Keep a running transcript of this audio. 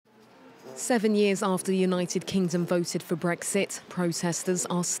7 years after the United Kingdom voted for Brexit, protesters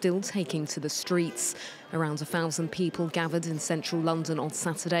are still taking to the streets. Around 1,000 people gathered in central London on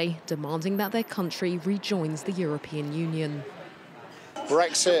Saturday, demanding that their country rejoins the European Union.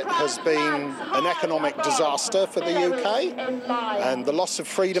 Brexit has been an economic disaster for the UK, and the loss of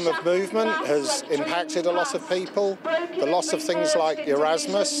freedom of movement has impacted a lot of people. The loss of things like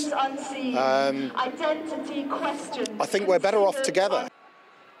Erasmus. I think we're better off together.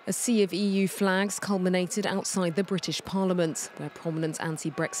 A sea of EU flags culminated outside the British Parliament, where prominent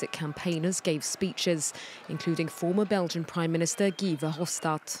anti-Brexit campaigners gave speeches, including former Belgian Prime Minister Guy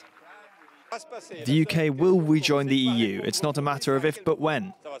Verhofstadt. The UK will rejoin the EU. It's not a matter of if, but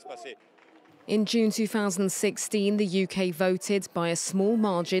when. In June 2016, the UK voted by a small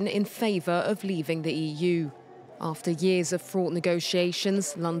margin in favour of leaving the EU. After years of fraught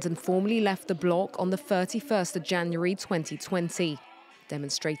negotiations, London formally left the bloc on the 31st of January 2020.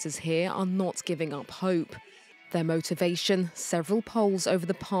 Demonstrators here are not giving up hope. Their motivation, several polls over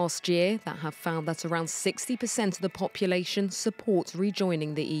the past year that have found that around 60% of the population support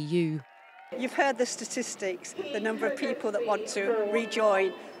rejoining the EU. You've heard the statistics, the number of people that want to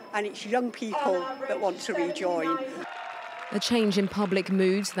rejoin, and it's young people that want to rejoin. A change in public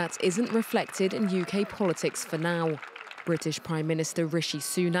mood that isn't reflected in UK politics for now. British Prime Minister Rishi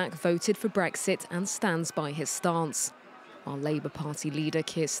Sunak voted for Brexit and stands by his stance. While Labour Party leader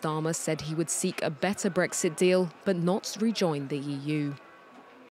Keir Starmer said he would seek a better Brexit deal, but not rejoin the EU.